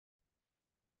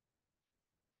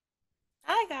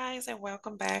Guys, and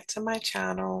welcome back to my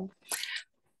channel.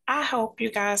 I hope you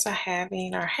guys are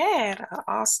having or had an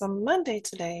awesome Monday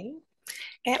today.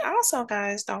 And also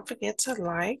guys, don't forget to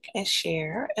like and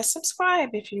share and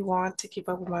subscribe if you want to keep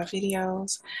up with my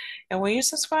videos. And when you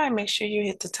subscribe, make sure you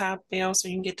hit the top bell so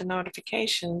you can get the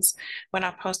notifications when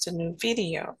I post a new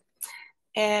video.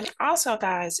 And also,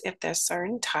 guys, if there's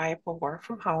certain type of work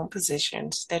from home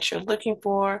positions that you're looking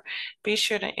for, be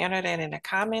sure to enter that in the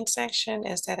comment section,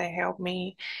 as that'll help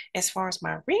me as far as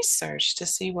my research to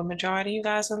see what majority of you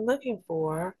guys are looking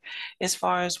for as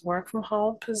far as work from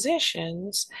home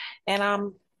positions. And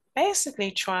I'm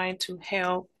basically trying to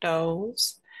help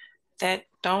those that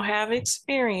don't have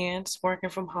experience working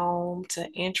from home to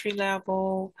entry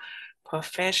level,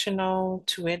 professional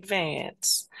to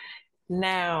advanced.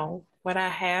 Now, what I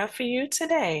have for you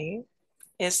today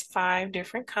is 5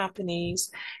 different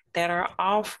companies that are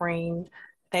offering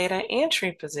data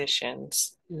entry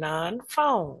positions,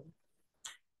 non-phone.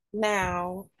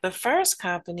 Now, the first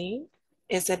company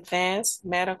is Advanced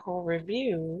Medical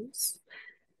Reviews.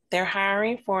 They're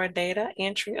hiring for a data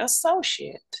entry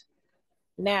associate.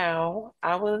 Now,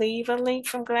 I will leave a link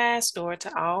from Glassdoor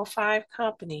to all 5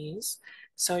 companies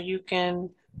so you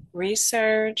can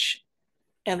research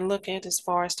and look at as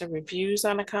far as the reviews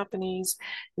on the companies.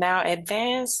 Now,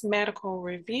 Advanced Medical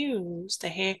Reviews, the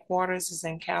headquarters is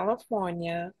in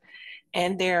California,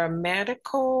 and they're a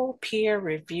medical peer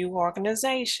review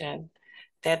organization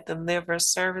that delivers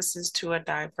services to a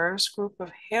diverse group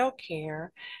of healthcare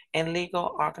and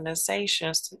legal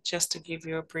organizations, just to give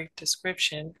you a brief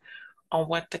description on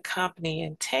what the company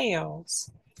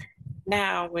entails.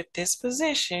 Now, with this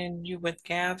position, you would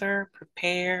gather,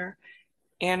 prepare,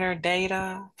 enter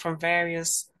data from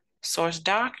various source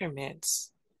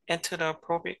documents into the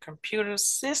appropriate computer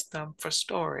system for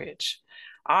storage,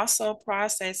 also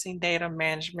processing data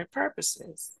management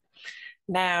purposes.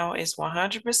 Now it's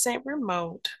 100%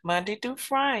 remote, Monday through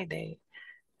Friday,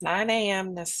 9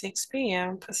 a.m. to 6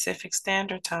 p.m. Pacific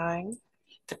Standard Time.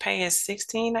 The pay is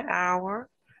 $16 an hour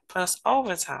plus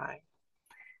overtime.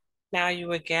 Now you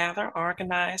would gather,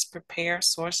 organize, prepare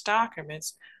source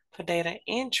documents for data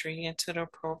entry into the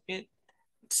appropriate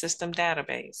system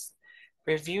database.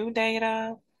 Review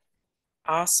data,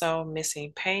 also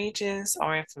missing pages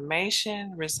or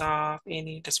information, resolve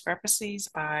any discrepancies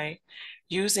by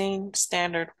using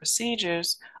standard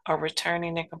procedures or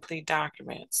returning incomplete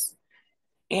documents.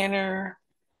 Enter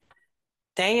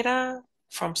data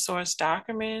from source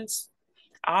documents,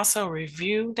 also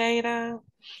review data,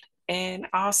 and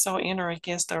also enter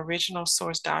against the original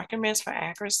source documents for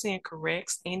accuracy and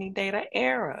corrects any data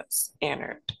errors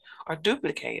entered or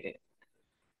duplicated.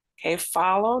 Okay,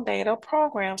 follow data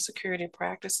program security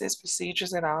practices,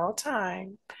 procedures at all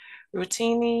times.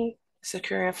 Routinely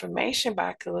secure information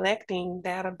by collecting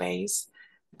database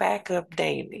backup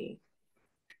daily.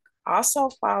 Also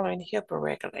following HIPAA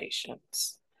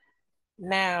regulations.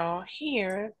 Now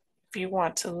here, if you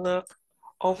want to look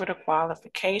over the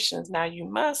qualifications, now you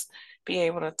must be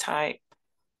able to type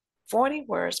 40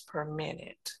 words per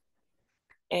minute.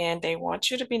 And they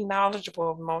want you to be knowledgeable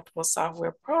of multiple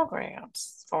software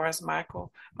programs, as far as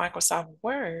Microsoft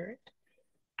Word,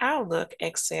 Outlook,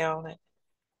 Excel,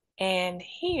 and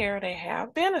here they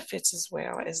have benefits as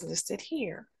well as listed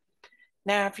here.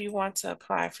 Now, if you want to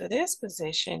apply for this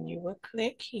position, you would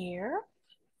click here.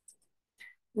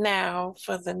 Now,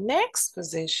 for the next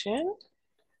position,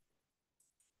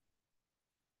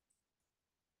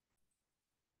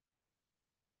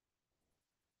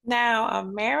 now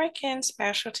American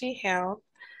Specialty Health.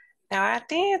 Now, I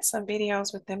did some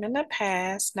videos with them in the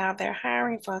past. Now they're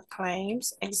hiring for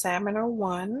Claims Examiner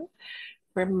 1,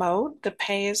 remote. The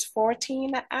pay is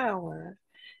 $14 an hour.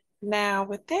 Now,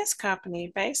 with this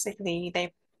company, basically,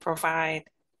 they provide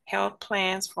health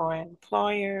plans for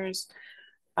employers,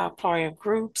 employer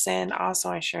groups, and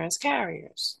also insurance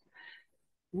carriers.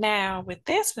 Now, with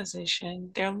this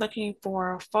position, they're looking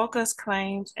for a focused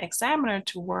claims examiner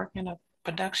to work in a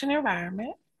production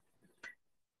environment,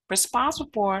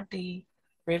 responsible for the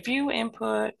review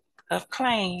input of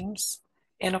claims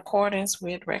in accordance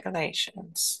with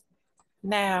regulations.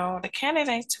 Now, the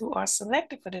candidates who are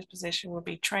selected for this position will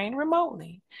be trained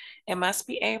remotely and must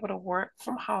be able to work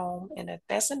from home in a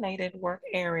designated work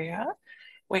area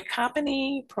with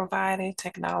company provided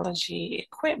technology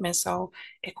equipment. So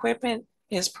equipment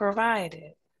is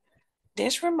provided.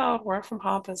 This remote work from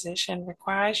home position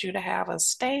requires you to have a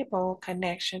stable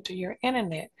connection to your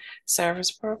internet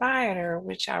service provider,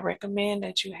 which I recommend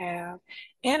that you have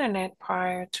internet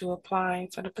prior to applying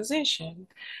for the position,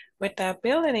 with the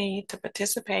ability to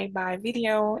participate by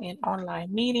video in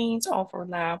online meetings over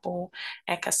reliable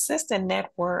and consistent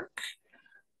network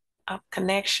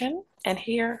connection. And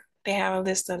here they have a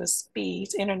list of the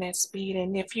speeds, internet speed.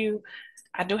 And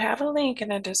I do have a link in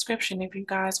the description if you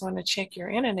guys want to check your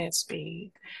internet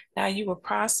speed. Now you will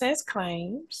process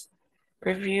claims,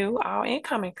 review all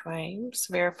incoming claims,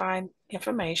 verify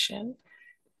information,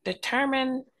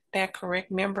 determine that correct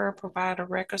member provider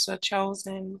records are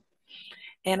chosen,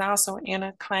 and also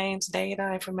enter claims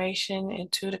data information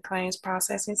into the claims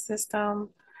processing system,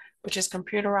 which is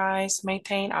computerized,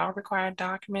 maintain all required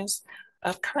documents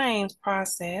of claims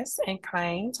process and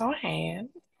claims on hand,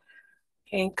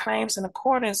 and claims in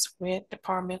accordance with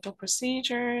departmental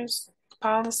procedures,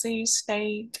 policies,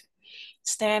 state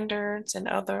standards, and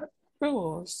other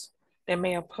rules that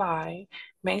may apply,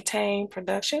 maintain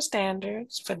production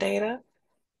standards for data,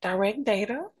 direct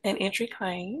data, and entry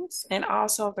claims, and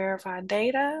also verify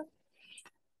data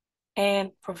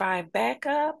and provide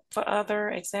backup for other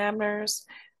examiners,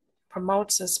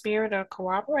 promotes a spirit of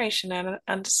cooperation and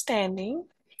understanding.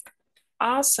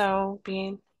 Also,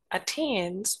 being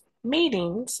attends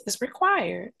meetings is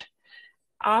required.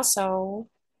 Also,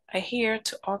 adhere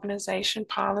to organization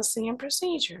policy and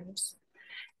procedures,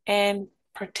 and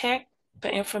protect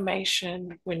the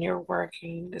information when you're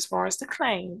working as far as the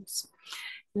claims.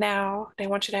 Now, they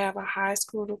want you to have a high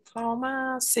school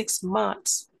diploma, 6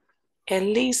 months, at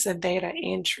least a data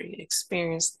entry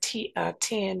experience,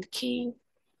 10 key,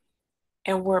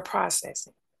 and word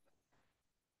processing.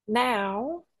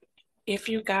 Now, if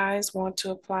you guys want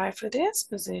to apply for this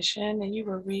position, and you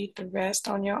will read the rest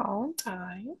on your own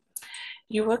time,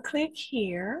 you will click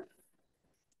here.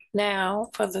 Now,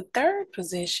 for the third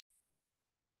position,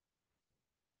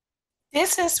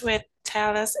 this is with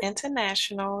Thales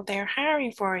International. They're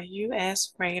hiring for a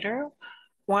U.S. Rater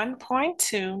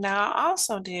 1.2. Now, I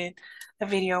also did a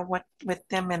video with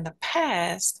them in the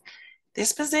past.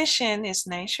 This position is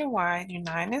nationwide,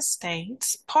 United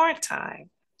States, part-time,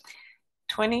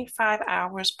 25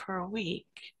 hours per week.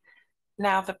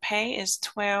 Now, the pay is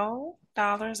 $12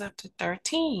 up to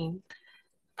 $13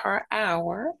 per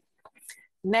hour.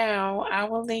 Now, I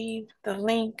will leave the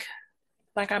link,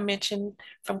 like I mentioned,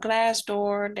 from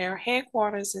Glassdoor. Their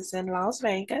headquarters is in Las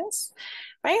Vegas.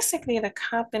 Basically, the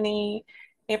company,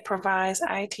 it provides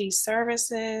IT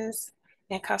services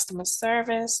and customer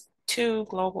service to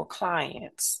global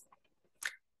clients.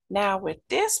 Now, with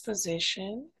this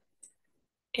position,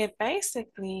 it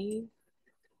basically,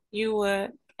 you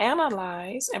would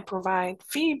analyze and provide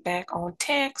feedback on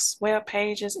text, web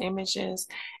pages, images,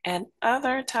 and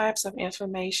other types of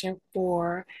information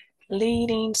for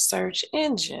leading search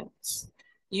engines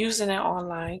using an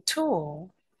online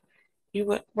tool.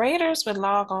 Raters would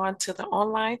log on to the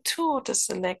online tool to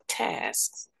select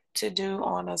tasks to do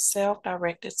on a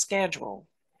self-directed schedule.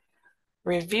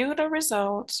 Review the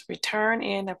results, return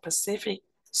in a specific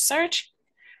search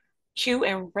queue,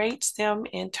 and rates them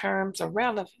in terms of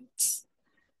relevance.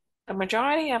 The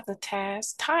majority of the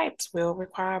task types will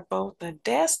require both a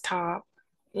desktop,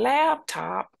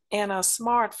 laptop, and a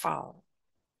smartphone.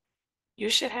 You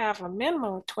should have a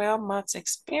minimum of 12 months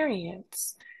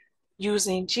experience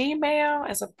using Gmail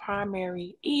as a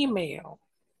primary email,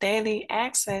 daily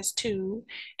access to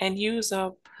and use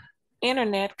of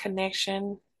internet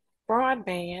connection,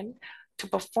 broadband, to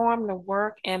perform the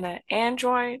work in an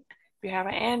Android. If you have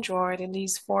an Android, at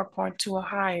least 4.2 or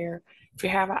higher. If you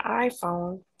have an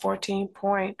iPhone, 14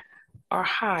 point or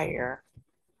higher.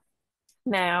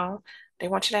 Now, they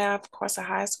want you to have, of course, a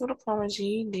high school diploma,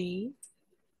 GED,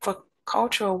 for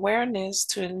cultural awareness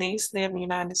to at least live in the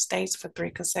United States for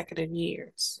 3 consecutive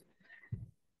years.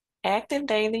 Active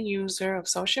daily user of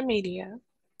social media,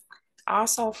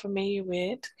 also familiar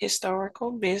with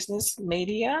historical, business,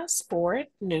 media, sport,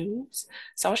 news,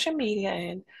 social media,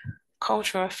 and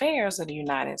cultural affairs of the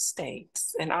United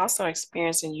States, and also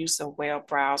experiencing use of web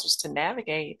browsers to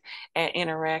navigate and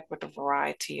interact with a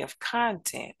variety of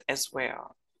content as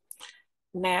well.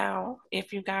 Now,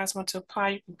 if you guys want to apply,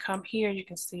 you can come here. You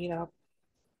can see the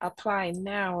apply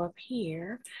now up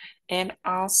here, and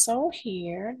also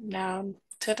here. Now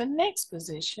to the next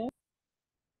position.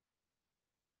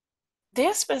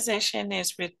 This position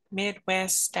is with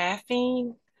Midwest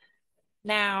Staffing.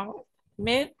 Now,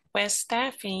 Midwest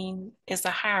Staffing is a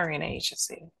hiring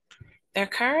agency. They're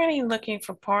currently looking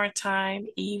for part-time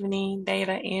evening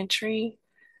data entry.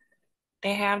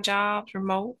 They have jobs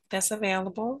remote that's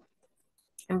available.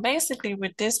 And basically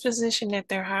with this position that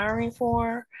they're hiring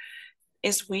for,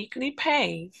 it's weekly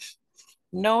pay.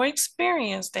 No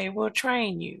experience, they will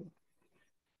train you.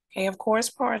 Okay, of course,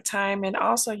 part-time, and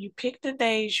also you pick the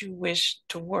days you wish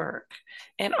to work.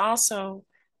 And also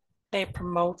they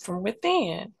promote from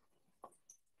within.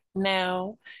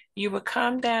 Now, you would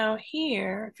come down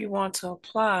here if you want to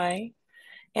apply,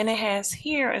 and it has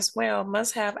here as well,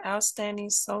 must have outstanding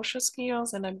social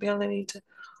skills and ability to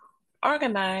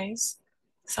organize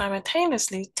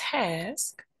simultaneously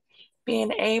tasks,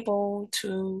 being able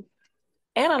to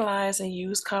analyze and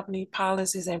use company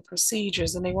policies and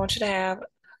procedures. And they want you to have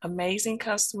amazing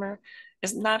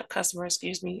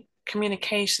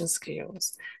communication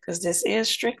skills, because this is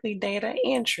strictly data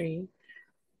entry,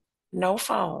 no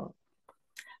phone.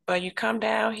 But you come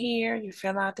down here, you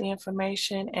fill out the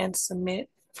information and submit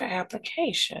for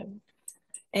application.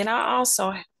 And I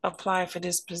also applied for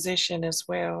this position as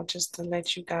well, just to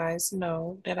let you guys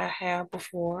know that I have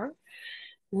before.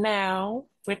 Now,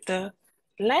 with the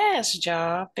last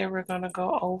job that we're going to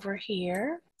go over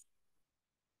here,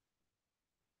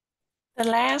 the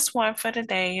last one for the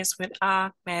day is with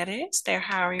Augmetics. They're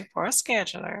hiring for a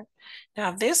scheduler.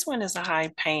 Now, this one is a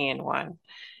high paying one.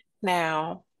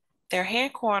 Now, their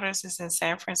headquarters is in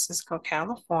San Francisco,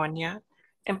 California.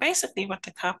 And basically, what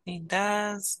the company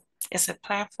does is a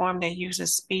platform that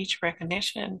uses speech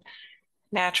recognition,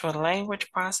 natural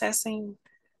language processing,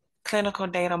 clinical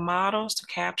data models to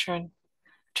capture and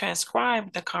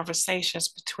transcribe the conversations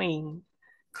between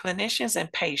clinicians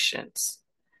and patients.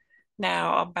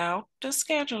 Now, about the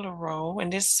scheduler role in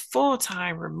this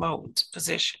full-time remote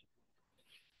position.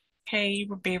 Okay, you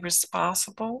will be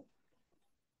responsible,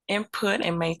 input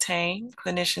and maintain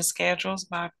clinician schedules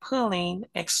by pulling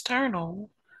external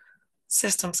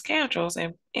system schedules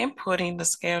and inputting the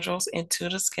schedules into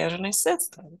the scheduling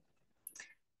system.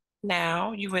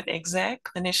 Now, you would exec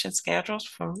clinician schedules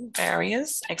from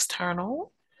various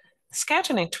external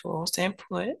scheduling tools to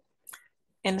input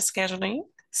in the scheduling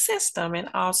system, and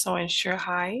also ensure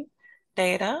high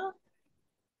data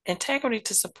integrity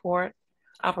to support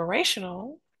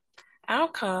operational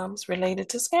outcomes related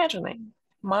to scheduling.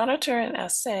 Monitor and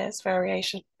assess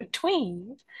variations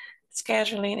between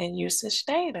scheduling and usage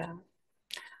data.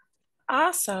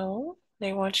 Also,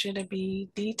 they want you to be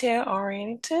detail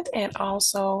oriented and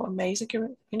also amazing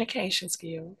communication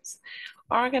skills.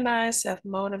 Organized,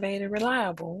 self-motivated,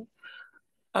 reliable,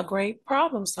 a great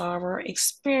problem solver,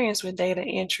 experience with data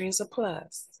entry is a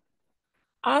plus.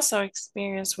 Also,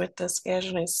 experience with the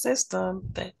scheduling system,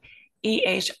 the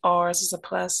EHRs is a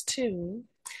plus too.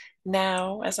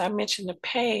 Now, as I mentioned, the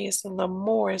pay is a little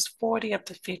more, it's 40 up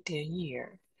to 50 a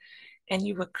year. And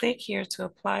you would click here to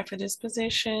apply for this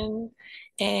position.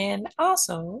 And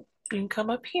also, you can come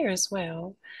up here as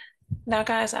well. Now,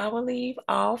 guys, I will leave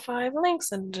all 5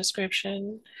 links in the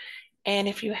description. And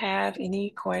if you have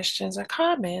any questions or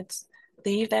comments,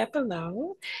 leave that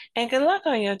below. And good luck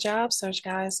on your job search,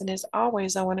 guys. And as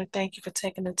always, I want to thank you for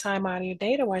taking the time out of your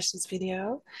day to watch this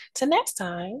video. Till next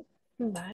time, bye.